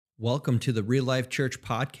Welcome to the Real Life Church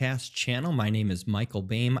podcast channel. My name is Michael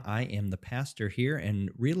Boehm. I am the pastor here,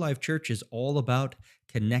 and Real Life Church is all about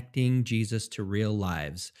connecting Jesus to real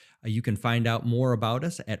lives. You can find out more about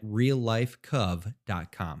us at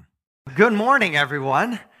reallifecov.com. Good morning,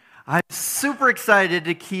 everyone. I'm super excited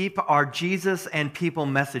to keep our Jesus and People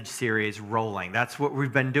message series rolling. That's what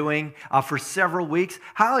we've been doing for several weeks.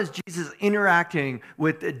 How is Jesus interacting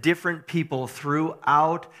with different people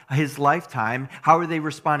throughout his lifetime? How are they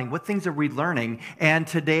responding? What things are we learning? And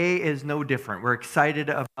today is no different. We're excited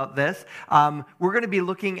about this. We're going to be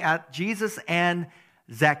looking at Jesus and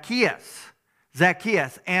Zacchaeus.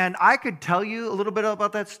 And I could tell you a little bit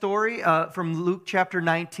about that story from Luke chapter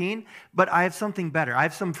 19, but I have something better. I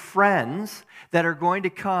have some friends that are going to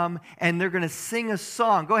come and they're going to sing a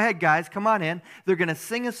song. Go ahead, guys, come on in. They're going to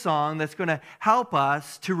sing a song that's going to help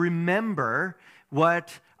us to remember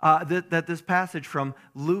what that this passage from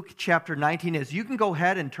Luke chapter 19 is. You can go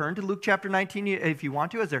ahead and turn to Luke chapter 19 if you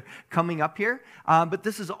want to as they're coming up here. But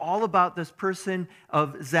this is all about this person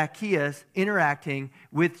of Zacchaeus interacting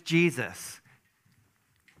with Jesus.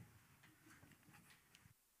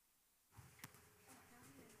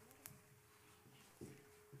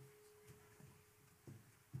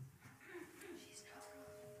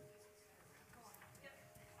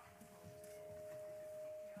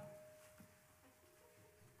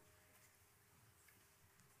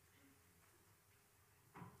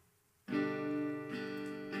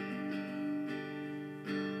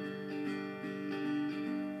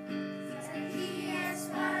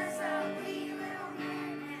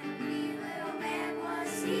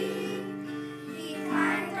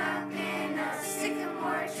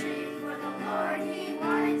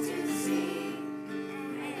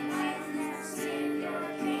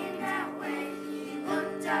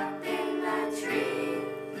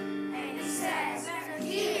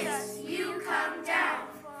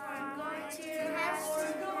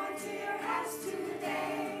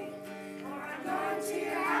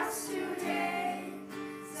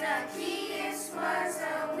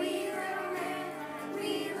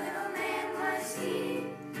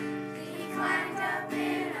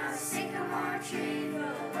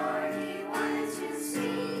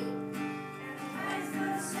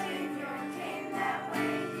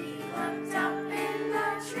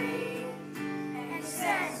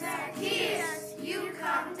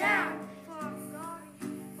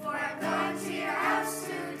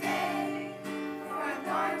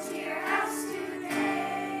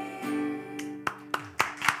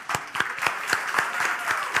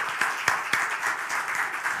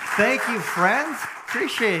 Thank you, friends.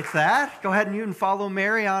 Appreciate that. Go ahead and you can follow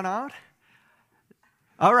Mary on out.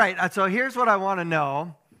 All right, so here's what I want to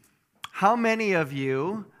know. How many of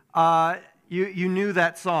you, you knew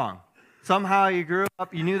that song? Somehow you grew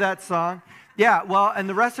up, you knew that song? Yeah, well, and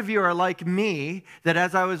the rest of you are like me, that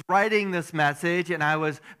as I was writing this message and I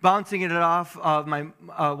was bouncing it off of my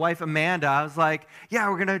wife Amanda, I was like, yeah,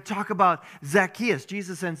 we're going to talk about Zacchaeus,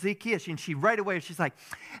 Jesus and Zacchaeus. And she right away, she's like,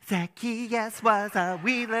 Zacchaeus was a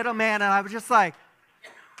wee little man. And I was just like,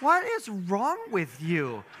 what is wrong with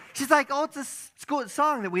you? She's like, oh, it's a school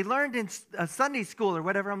song that we learned in Sunday school or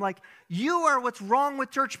whatever. I'm like, you are what's wrong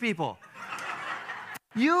with church people.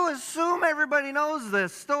 You assume everybody knows the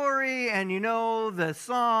story and you know the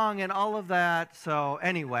song and all of that. So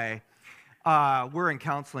anyway, we're in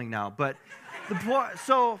counseling now. But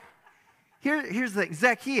so here's the thing.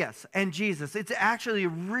 Zacchaeus and Jesus. It's actually a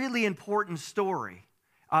really important story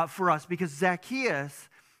for us because Zacchaeus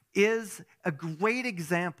is a great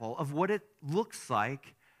example of what it looks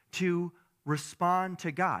like to respond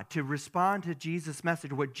to God, to respond to Jesus'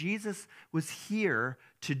 message, what Jesus was here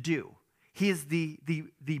to do. He is the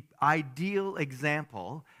ideal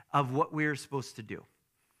example of what we're supposed to do.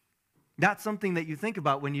 Not something that you think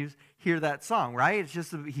about when you hear that song, right? It's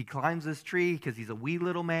just he climbs this tree because he's a wee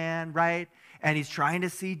little man, right? And he's trying to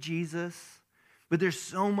see Jesus. But there's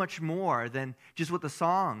so much more than just what the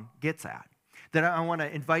song gets at that I want to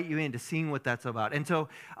invite you into seeing what that's about. And so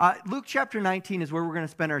Luke chapter 19 is where we're going to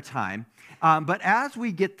spend our time. But as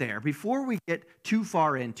we get there, before we get too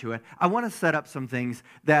far into it, I want to set up some things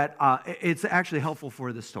that it's actually helpful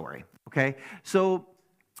for the story, okay? So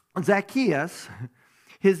Zacchaeus,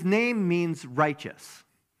 his name means righteous,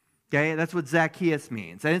 okay? That's what Zacchaeus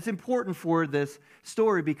means. And it's important for this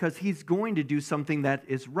story because he's going to do something that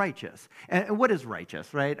is righteous. And what is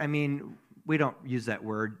righteous, right? I mean, we don't use that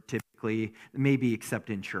word typically, maybe except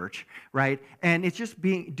in church, right? And it's just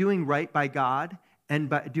doing right by God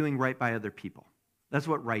and doing right by other people. That's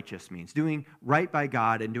what righteous means, doing right by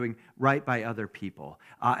God and doing right by other people.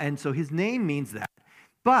 And so his name means that.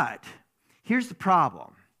 But here's the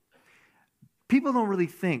problem. people don't really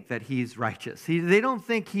think that he's righteous. They don't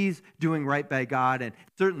think he's doing right by God and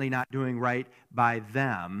certainly not doing right by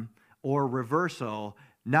them, or reversal,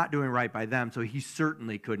 not doing right by them, so he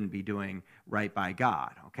certainly couldn't be doing right by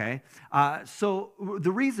God, okay? So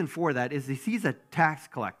the reason for that is he's a tax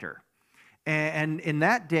collector. And in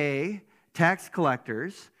that day, tax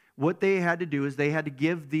collectors, what they had to do is they had to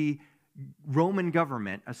give the Roman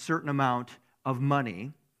government a certain amount of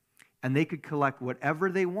money, and they could collect whatever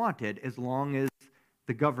they wanted as long as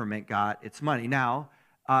the government got its money. Now,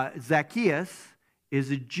 Zacchaeus is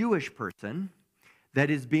a Jewish person that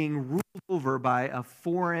is being ruled over by a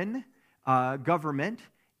foreign government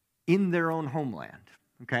in their own homeland,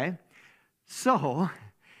 okay? So,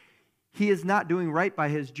 he is not doing right by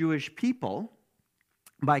his Jewish people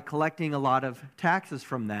by collecting a lot of taxes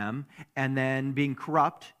from them and then being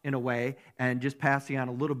corrupt in a way and just passing on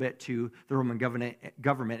a little bit to the Roman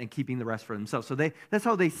government and keeping the rest for themselves. So that's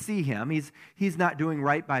how they see him. He's not doing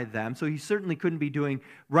right by them, so he certainly couldn't be doing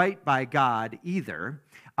right by God either.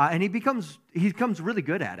 And he becomes really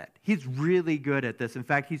good at it. He's really good at this. In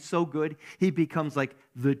fact, he's so good, he becomes like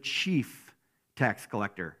the chief tax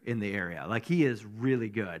collector in the area. Like, he is really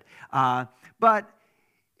good. But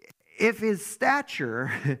if his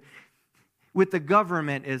stature with the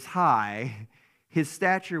government is high, his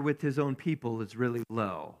stature with his own people is really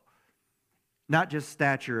low. Not just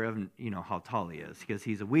stature of, how tall he is, because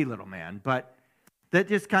he's a wee little man, but that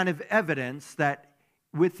just kind of evidence that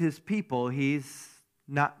with his people, he's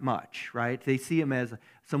not much, right? They see him as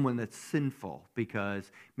someone that's sinful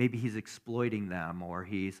because maybe he's exploiting them or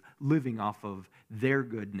he's living off of their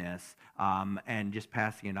goodness and just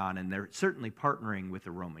passing it on. And they're certainly partnering with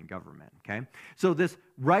the Roman government, okay? So this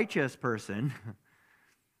righteous person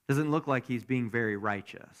doesn't look like he's being very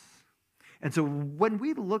righteous. And so when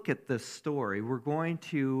we look at this story, we're going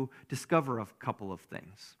to discover a couple of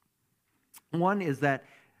things. One is that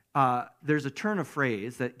there's a turn of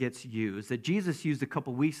phrase that gets used that Jesus used a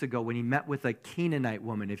couple weeks ago when he met with a Canaanite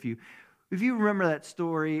woman. If you remember that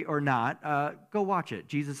story or not, go watch it.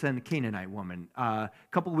 Jesus and the Canaanite woman a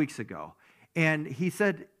couple weeks ago. And he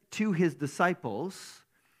said to his disciples,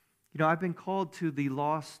 I've been called to the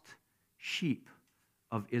lost sheep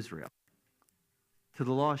of Israel. To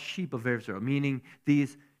the lost sheep of Israel, meaning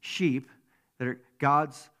these sheep that are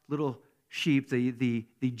God's little sheep, the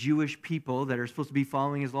Jewish people that are supposed to be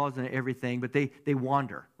following his laws and everything, but they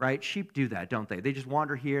wander, right? Sheep do that, don't they? They just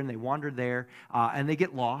wander here and they wander there, and they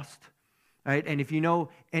get lost, right? And if you know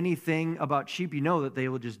anything about sheep, you know that they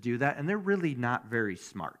will just do that, and they're really not very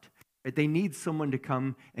smart, right? They need someone to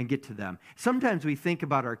come and get to them. Sometimes we think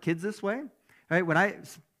about our kids this way, right? When I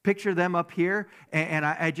picture them up here, and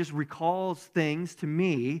I just recalls things to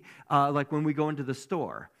me, like when we go into the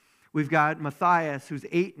store. We've got Matthias, who's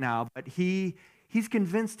 8 now, but he's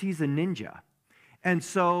convinced he's a ninja. And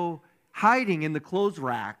so hiding in the clothes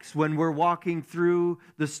racks when we're walking through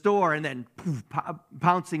the store and then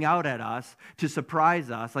pouncing out at us to surprise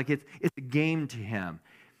us, like it's a game to him.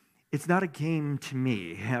 It's not a game to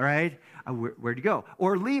me, right? Where'd you go?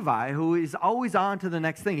 Or Levi, who is always on to the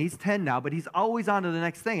next thing. He's 10 now, but he's always on to the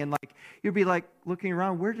next thing. And you'd be looking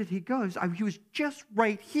around, where did he go? He was just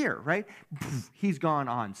right here, right? He's gone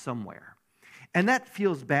on somewhere. And that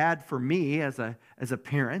feels bad for me as a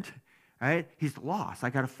parent, right? He's lost. I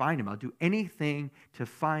got to find him. I'll do anything to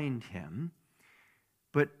find him.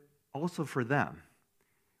 But also for them,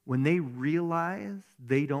 when they realize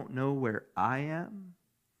they don't know where I am,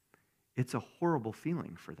 it's a horrible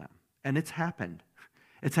feeling for them. And it's happened.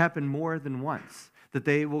 It's happened more than once, that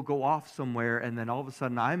they will go off somewhere and then all of a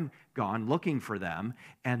sudden I'm gone looking for them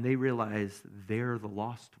and they realize they're the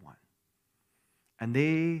lost one. And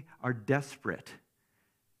they are desperate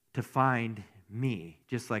to find me,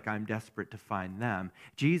 just like I'm desperate to find them.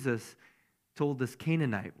 Jesus told this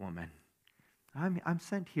Canaanite woman, I'm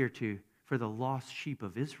sent here for the lost sheep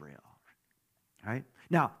of Israel. Right?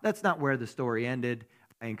 Now, that's not where the story ended.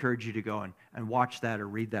 I encourage you to go and watch that or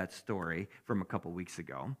read that story from a couple weeks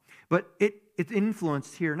ago. But it's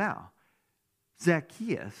influenced here now.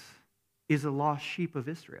 Zacchaeus is a lost sheep of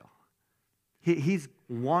Israel. He's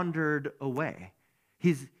wandered away.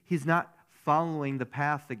 He's not following the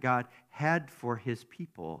path that God had for his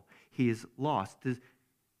people. He is lost.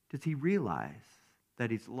 Does he realize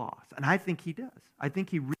that he's lost? And I think he does. I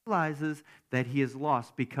think he realizes that he is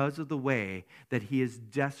lost because of the way that he is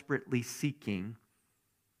desperately seeking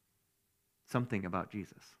something about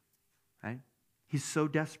Jesus, right? He's so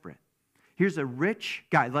desperate. Here's a rich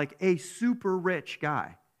guy, like a super rich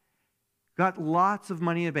guy. Got lots of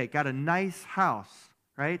money in the bank, got a nice house,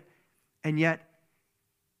 right? And yet,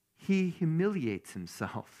 he humiliates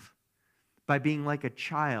himself by being like a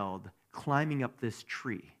child climbing up this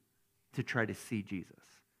tree to try to see Jesus.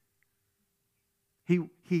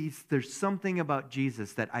 There's something about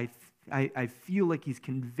Jesus that I feel like he's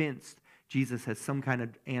convinced Jesus has some kind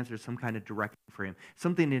of answer, some kind of direction for him,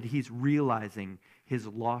 something that he's realizing his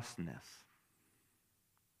lostness.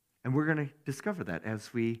 And we're going to discover that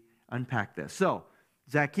as we unpack this. So,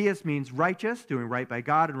 Zacchaeus means righteous, doing right by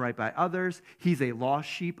God and right by others. He's a lost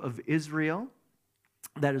sheep of Israel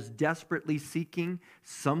that is desperately seeking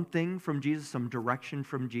something from Jesus, some direction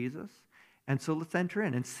from Jesus. And so let's enter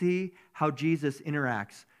in and see how Jesus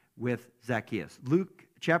interacts with Zacchaeus. Luke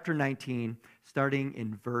chapter 19, starting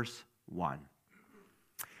in verse 1.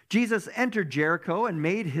 Jesus entered Jericho and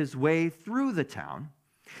made his way through the town.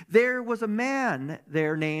 There was a man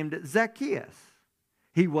there named Zacchaeus.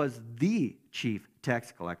 He was the chief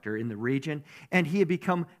tax collector in the region, and he had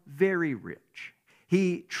become very rich.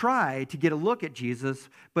 He tried to get a look at Jesus,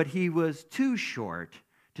 but he was too short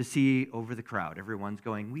to see over the crowd. Everyone's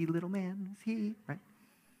going, "Wee little man is he," right?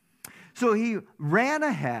 So he ran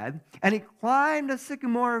ahead, and he climbed a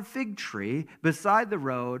sycamore fig tree beside the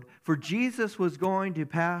road, for Jesus was going to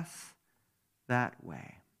pass that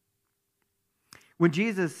way. When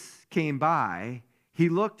Jesus came by, he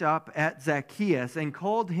looked up at Zacchaeus and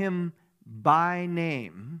called him by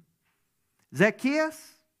name.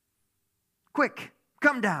 "Zacchaeus, quick,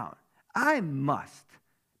 come down. I must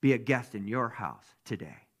be a guest in your house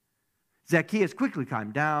today." Zacchaeus quickly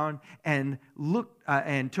climbed down and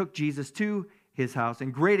took Jesus to his house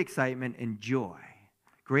in great excitement and joy.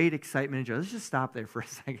 Great excitement and joy. Let's just stop there for a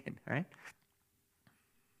second, right?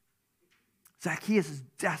 Zacchaeus is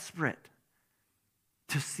desperate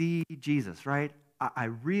to see Jesus, right? I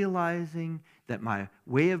realizing that my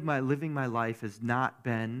way of living my life has not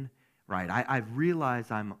been right. I've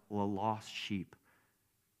realized I'm a lost sheep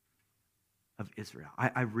of Israel.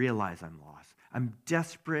 I realize I'm lost. I'm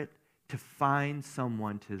desperate to find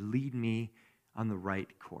someone to lead me on the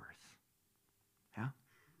right course. Yeah?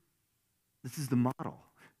 This is the model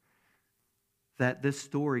that this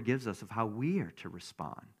story gives us of how we are to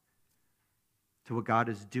respond to what God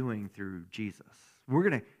is doing through Jesus. We're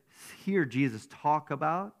going to hear Jesus talk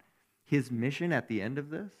about his mission at the end of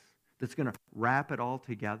this that's going to wrap it all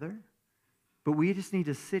together. But we just need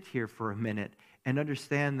to sit here for a minute and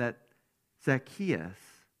understand that Zacchaeus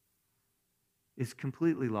is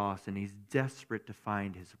completely lost, and he's desperate to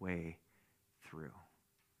find his way through.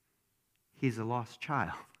 He's a lost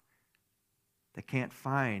child that can't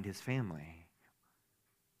find his family.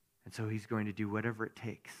 And so he's going to do whatever it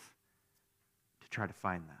takes to try to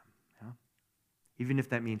find them. Yeah? Even if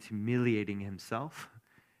that means humiliating himself,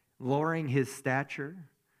 lowering his stature,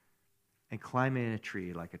 and climbing in a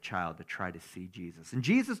tree like a child to try to see Jesus. And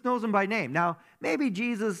Jesus knows him by name. Now, maybe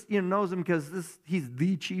Jesus knows him because he's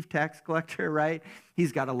the chief tax collector, right?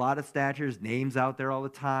 He's got a lot of stature. His name's out there all the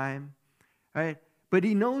time, right? But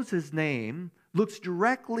he knows his name, looks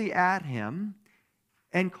directly at him,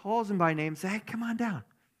 and calls him by name, says, "Hey, come on down.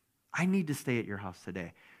 I need to stay at your house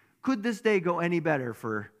today." Could this day go any better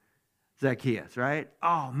for Zacchaeus, right?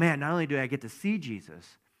 Oh, man, not only do I get to see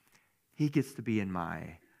Jesus, he gets to be in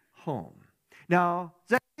my home. Now,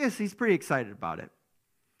 Zacchaeus, he's pretty excited about it.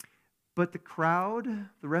 But the crowd,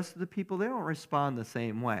 the rest of the people, they don't respond the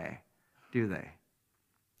same way, do they?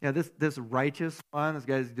 Yeah, this righteous one, this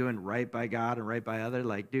guy's doing right by God and right by others.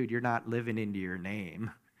 Like, dude, you're not living into your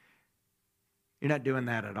name. You're not doing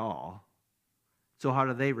that at all. So how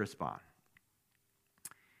do they respond?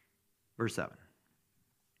 Verse 7.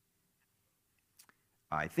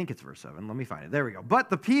 I think it's verse 7. Let me find it. There we go.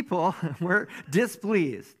 But the people were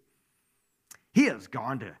displeased. "He has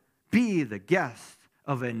gone to be the guest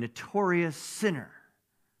of a notorious sinner,"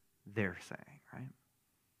 they're saying, right?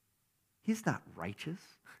 He's not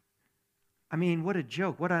righteous. I mean, what a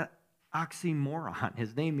joke. What an oxymoron.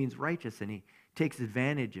 His name means righteous, and he takes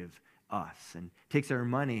advantage of us and takes our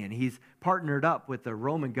money, and he's partnered up with the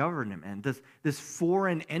Roman government and this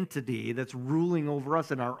foreign entity that's ruling over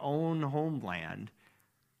us in our own homeland.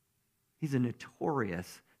 He's a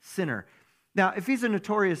notorious sinner. Now, if he's a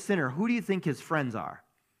notorious sinner, who do you think his friends are?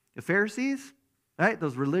 The Pharisees, right?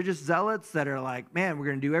 Those religious zealots that are like, man, we're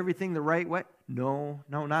going to do everything the right way. No,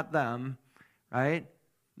 not them, right?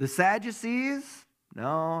 The Sadducees,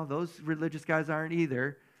 no, those religious guys aren't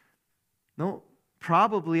either. No,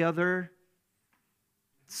 probably other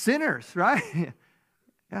sinners, right?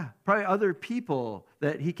 Yeah, probably other people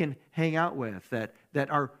that he can hang out with that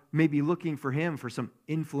are maybe looking for him for some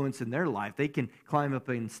influence in their life. They can climb up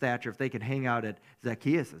in stature if they can hang out at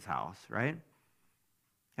Zacchaeus' house, right?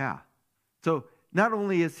 Yeah. So not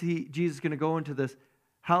only is Jesus going to go into this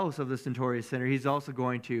house of this notorious sinner, he's also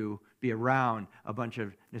going to be around a bunch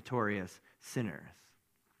of notorious sinners.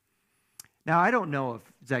 Now, I don't know if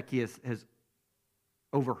Zacchaeus has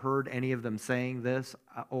overheard any of them saying this,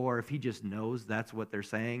 or if he just knows that's what they're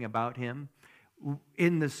saying about him.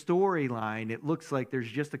 In the storyline, it looks like there's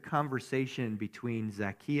just a conversation between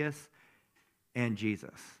Zacchaeus and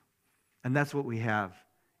Jesus. And that's what we have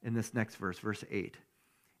in this next verse, verse 8.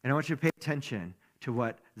 And I want you to pay attention to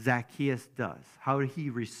what Zacchaeus does, how he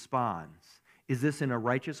responds. Is this in a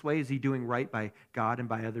righteous way? Is he doing right by God and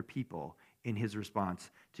by other people in his response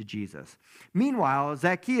to Jesus? Meanwhile,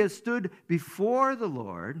 Zacchaeus stood before the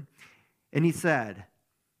Lord, and he said,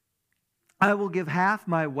 I will give half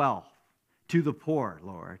my wealth to the poor,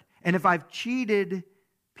 Lord. And if I've cheated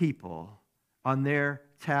people on their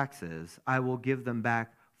taxes, I will give them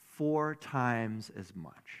back 4 times as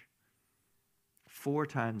much. 4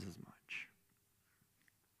 times as much.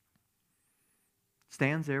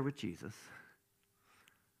 Stands there with Jesus.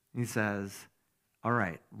 He says, all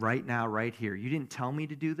right, right now, right here. You didn't tell me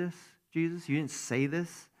to do this, Jesus. You didn't say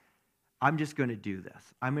this. I'm just going to do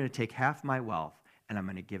this. I'm going to take half my wealth and I'm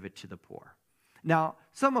going to give it to the poor. Now,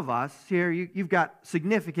 some of us here, you've got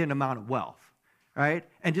significant amount of wealth, right?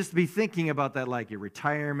 And just to be thinking about that, like your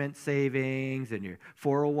retirement savings and your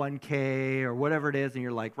 401k or whatever it is, and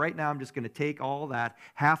you're like, right now I'm just going to take all that,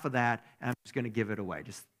 half of that, and I'm just going to give it away.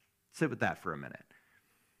 Just sit with that for a minute.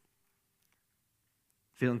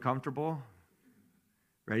 Feeling comfortable?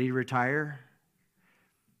 Ready to retire?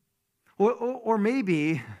 Or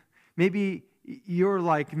maybe you're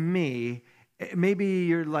like me. Maybe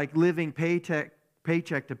you're like living paycheck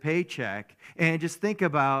to paycheck, and just think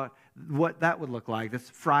about what that would look like. This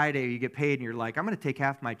Friday, you get paid, and you're like, I'm going to take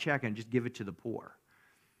half my check and just give it to the poor.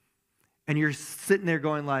 And you're sitting there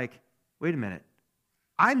going like, wait a minute,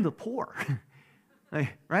 I'm the poor,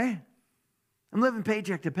 right? I'm living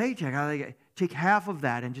paycheck to paycheck. I take half of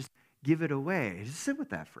that and just give it away. Just sit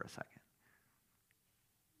with that for a second.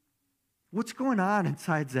 What's going on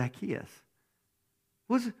inside Zacchaeus?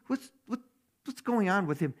 What's going on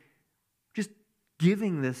with him just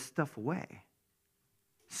giving this stuff away?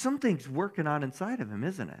 Something's working on inside of him,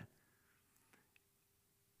 isn't it?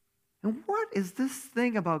 And what is this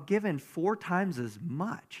thing about giving 4 times as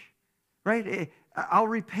much? Right? I'll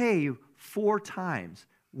repay you 4 times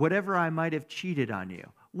whatever I might have cheated on you.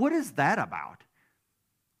 What is that about?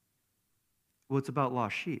 Well, it's about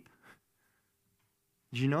lost sheep.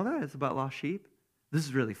 Did you know that? It's about lost sheep? This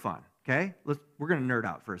is really fun, okay? We're going to nerd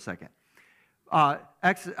out for a second.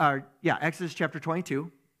 Exodus chapter 22,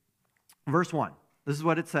 verse 1. This is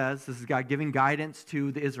what it says. This is God giving guidance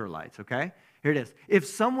to the Israelites, okay? Here it is. If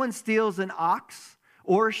someone steals an ox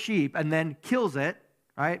or a sheep and then kills it,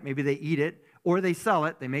 right? Maybe they eat it, or they sell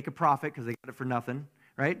it. They make a profit because they got it for nothing,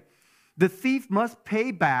 right? The thief must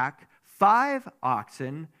pay back 5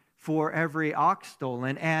 oxen for every ox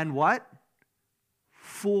stolen, and what?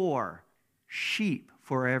 4 sheep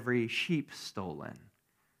for every sheep stolen.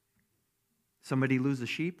 Somebody lose a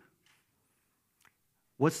sheep?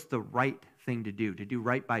 What's the right thing to do? To do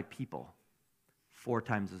right by people? 4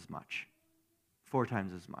 times as much. 4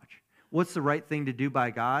 times as much. What's the right thing to do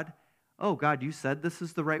by God? Oh, God, you said this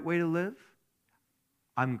is the right way to live?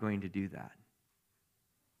 I'm going to do that.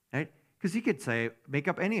 Right? Because he could say, make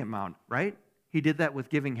up any amount, right? He did that with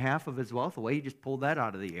giving half of his wealth away. He just pulled that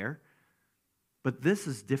out of the air. But this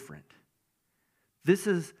is different. This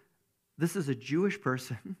is a Jewish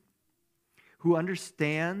person who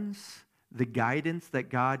understands the guidance that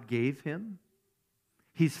God gave him.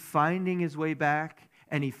 He's finding his way back,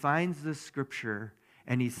 and he finds this scripture,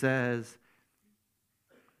 and he says,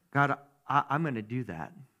 God, I'm going to do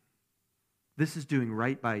that. This is doing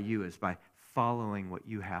right by you, is by following what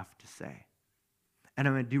you have to say. And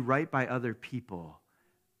I'm going to do right by other people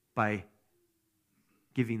by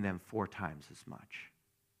giving them 4 times as much.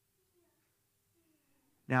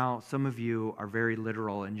 Now, some of you are very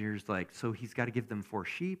literal, and you're just like, so he's got to give them 4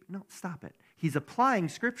 sheep? No, stop it. He's applying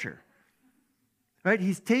Scripture. Right?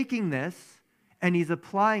 He's taking this, and he's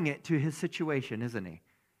applying it to his situation, isn't he?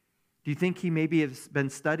 Do you think he maybe has been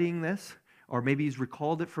studying this? Or maybe he's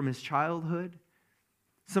recalled it from his childhood?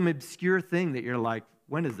 Some obscure thing that you're like,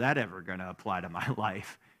 when is that ever going to apply to my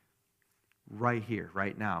life? Right here,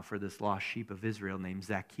 right now, for this lost sheep of Israel named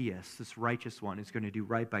Zacchaeus, this righteous one who's going to do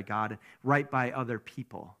right by God, right by other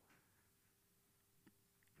people.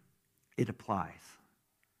 It applies.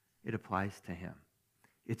 It applies to him.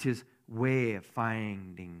 It's his way of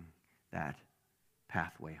finding that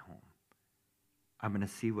pathway home. I'm going to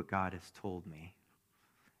see what God has told me,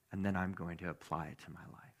 and then I'm going to apply it to my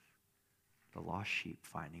life. The lost sheep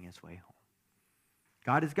finding his way home.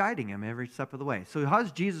 God is guiding him every step of the way. So how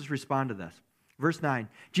does Jesus respond to this? Verse 9,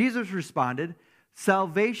 Jesus responded,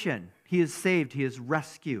 salvation, he is saved, he is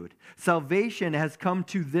rescued. Salvation has come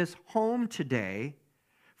to this home today,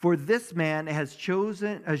 for this man has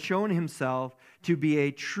shown himself to be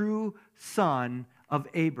a true son of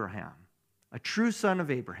Abraham. A true son of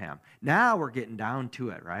Abraham. Now we're getting down to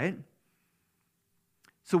it, right?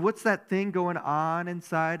 So what's that thing going on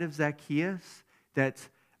inside of Zacchaeus that's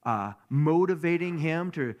motivating him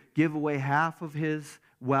to give away half of his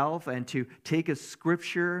wealth and to take a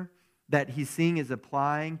scripture that he's seeing is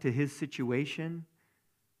applying to his situation,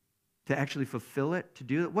 to actually fulfill it, to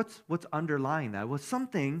do it? What's underlying that? Well,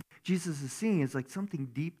 something Jesus is seeing is like something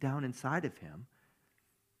deep down inside of him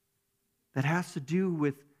that has to do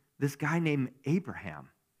with this guy named Abraham.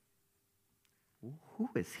 Who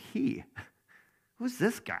is he? Who's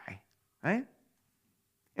this guy, right?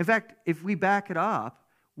 In fact, if we back it up,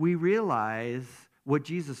 we realize what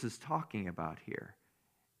Jesus is talking about here.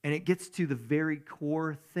 And it gets to the very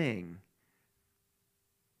core thing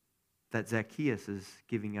that Zacchaeus is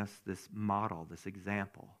giving us this model, this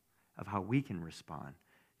example of how we can respond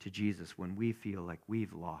to Jesus when we feel like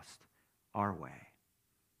we've lost our way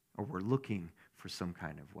or we're looking for some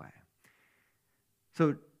kind of way.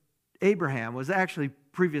 So Abraham was actually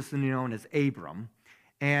previously known as Abram,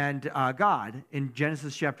 and God in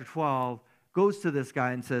Genesis chapter 12 goes to this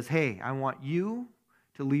guy and says, hey, I want you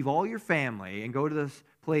to leave all your family and go to this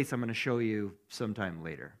place I'm going to show you sometime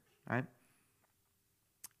later, right?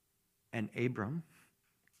 And Abram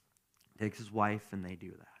takes his wife and they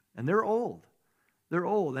do that. And they're old. They're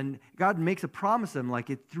old. And God makes a promise to them,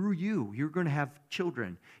 like, through you, you're going to have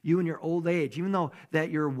children. You in your old age, even though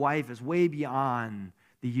that your wife is way beyond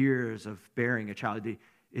the years of bearing a child,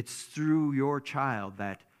 it's through your child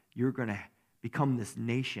that you're going to become this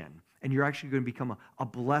nation. And you're actually going to become a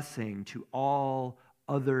blessing to all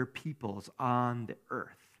other peoples on the earth.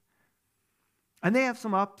 And they have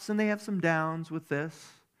some ups and they have some downs with this.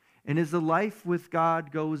 And as the life with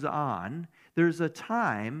God goes on, there's a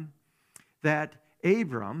time that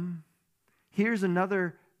Abram hears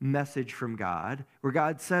another message from God where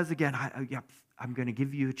God says again, I'm going to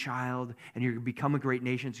give you a child and you're going to become a great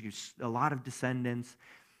nation. So a lot of descendants.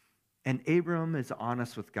 And Abram is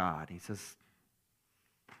honest with God. He says,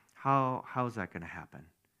 how is that going to happen?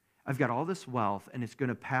 I've got all this wealth and it's going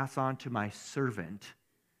to pass on to my servant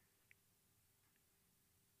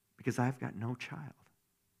because I've got no child.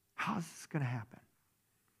 How is this going to happen?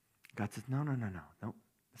 God says, no.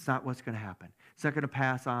 That's not what's going to happen. It's not going to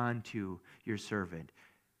pass on to your servant.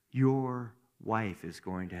 Your wife is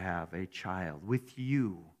going to have a child with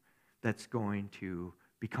you that's going to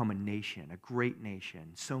become a nation, a great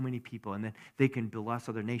nation, so many people, and then they can bless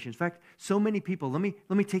other nations. In fact, so many people, let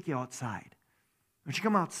me take you outside. When you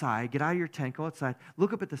come outside, get out of your tent, go outside,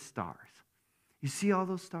 look up at the stars. You see all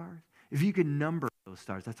those stars? If you can number those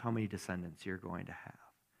stars, that's how many descendants you're going to have.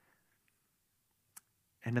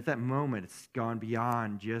 And at that moment, it's gone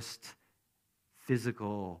beyond just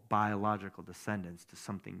physical, biological descendants to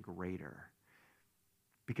something greater.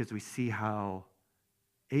 Because we see how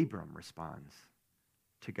Abram responds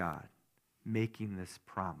to God, making this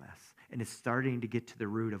promise. And it's starting to get to the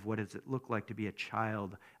root of what does it look like to be a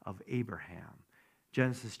child of Abraham.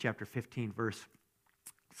 Genesis chapter 15, verse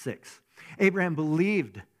 6. Abraham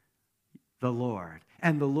believed the Lord,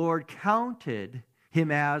 and the Lord counted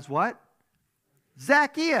him as what?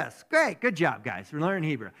 Zacchaeus. Great, good job, guys. We're learning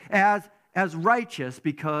Hebrew. As righteous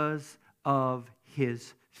because of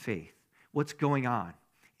his faith. What's going on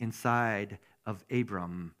inside of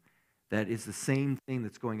Abram that is the same thing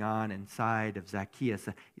that's going on inside of Zacchaeus?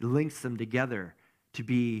 It links them together to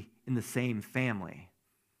be in the same family.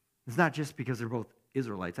 It's not just because they're both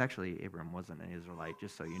Israelites. Actually, Abram wasn't an Israelite,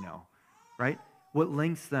 just so you know, right? What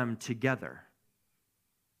links them together?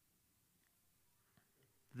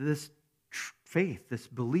 This faith, this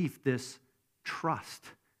belief, this trust.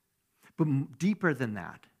 But deeper than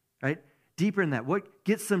that, right? Deeper than that, what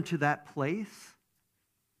gets them to that place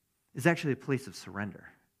is actually a place of surrender.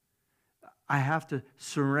 I have to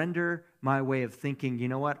surrender my way of thinking, you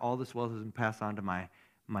know what, all this wealth has been passed on to my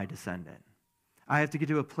descendant. I have to get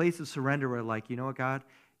to a place of surrender where, like, you know what, God,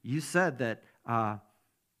 you said that I've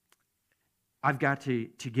got to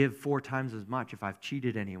give 4 times as much if I've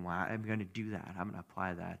cheated anyone. I'm going to do that. I'm going to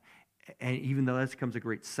apply that. And even though that comes a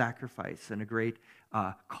great sacrifice and a great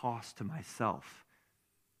cost to myself,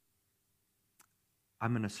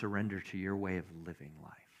 I'm going to surrender to your way of living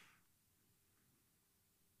life.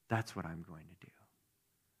 That's what I'm going to do.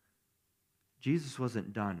 Jesus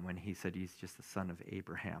wasn't done when he said he's just the son of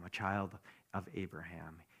Abraham, a child of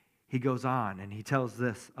Abraham. He goes on and he tells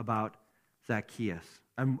this about Zacchaeus.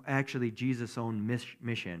 Actually, Jesus' own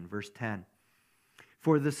mission, verse 10.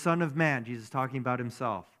 For the Son of Man, Jesus talking about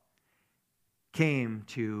himself, came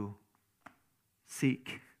to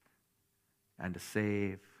seek and to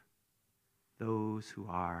save those who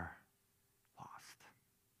are lost.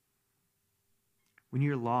 When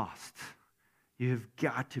you're lost, you have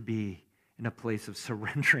got to be in a place of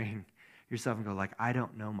surrendering yourself and go like, I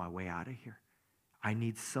don't know my way out of here. I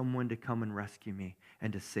need someone to come and rescue me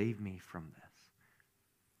and to save me from this.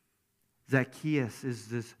 Zacchaeus is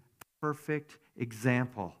this perfect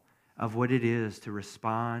example of what it is to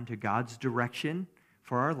respond to God's direction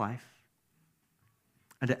for our life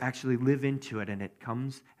and to actually live into it, and it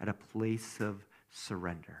comes at a place of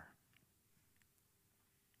surrender.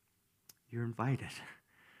 You're invited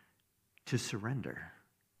to surrender.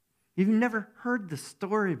 You've never heard the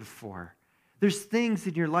story before. There's things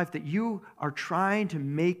in your life that you are trying to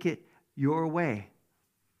make it your way.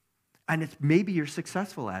 And maybe you're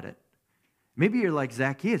successful at it. Maybe you're like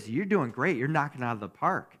Zacchaeus. You're doing great. You're knocking out of the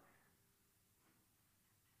park.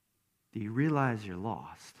 Do you realize you're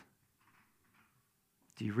lost?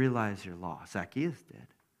 Do you realize you're lost? Zacchaeus did.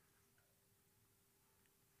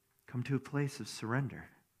 Come to a place of surrender.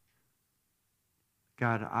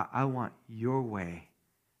 God, I want your way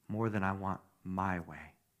more than I want my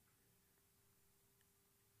way.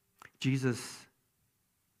 Jesus,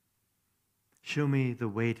 show me the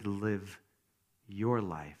way to live your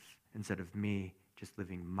life instead of me just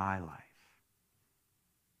living my life.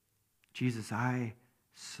 Jesus, I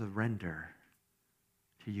surrender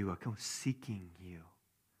to you. I come seeking you.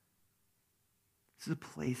 This is a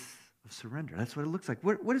place of surrender. That's what it looks like.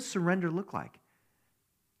 What does surrender look like?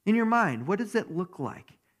 In your mind, what does it look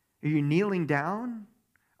like? Are you kneeling down?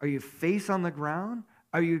 Are you face on the ground?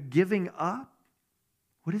 Are you giving up?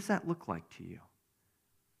 What does that look like to you?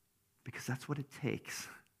 Because that's what it takes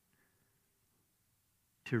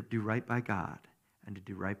to do right by God and to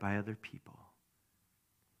do right by other people.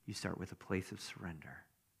 You start with a place of surrender.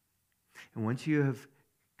 And once you have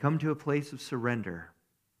come to a place of surrender,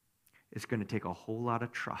 it's going to take a whole lot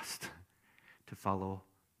of trust to follow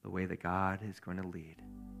the way that God is going to lead,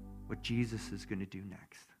 what Jesus is going to do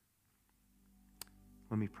next.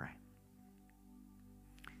 Let me pray.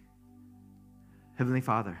 Heavenly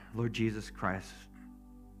Father, Lord Jesus Christ,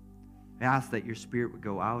 I ask that your Spirit would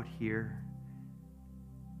go out here.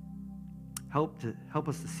 Help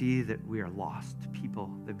us to see that we are lost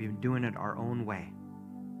people, that we've been doing it our own way.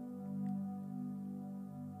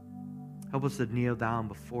 Help us to kneel down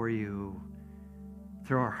before you,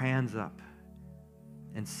 throw our hands up,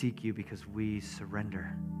 and seek you because we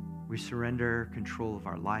surrender. We surrender control of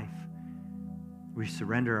our life. We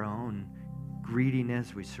surrender our own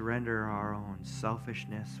greediness. We surrender our own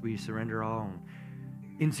selfishness. We surrender our own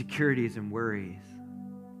insecurities and worries.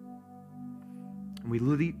 And we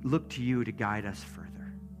look to you to guide us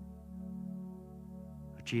further.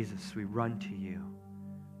 Jesus, we run to you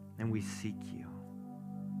and we seek you.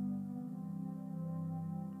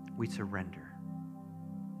 We surrender.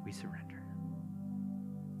 We surrender.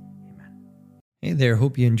 Amen. Hey there,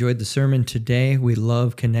 hope you enjoyed the sermon today. We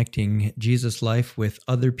love connecting Jesus' life with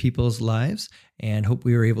other people's lives and hope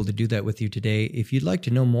we were able to do that with you today. If you'd like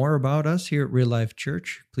to know more about us here at Real Life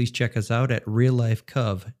Church, please check us out at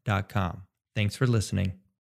reallifecov.com. Thanks for listening.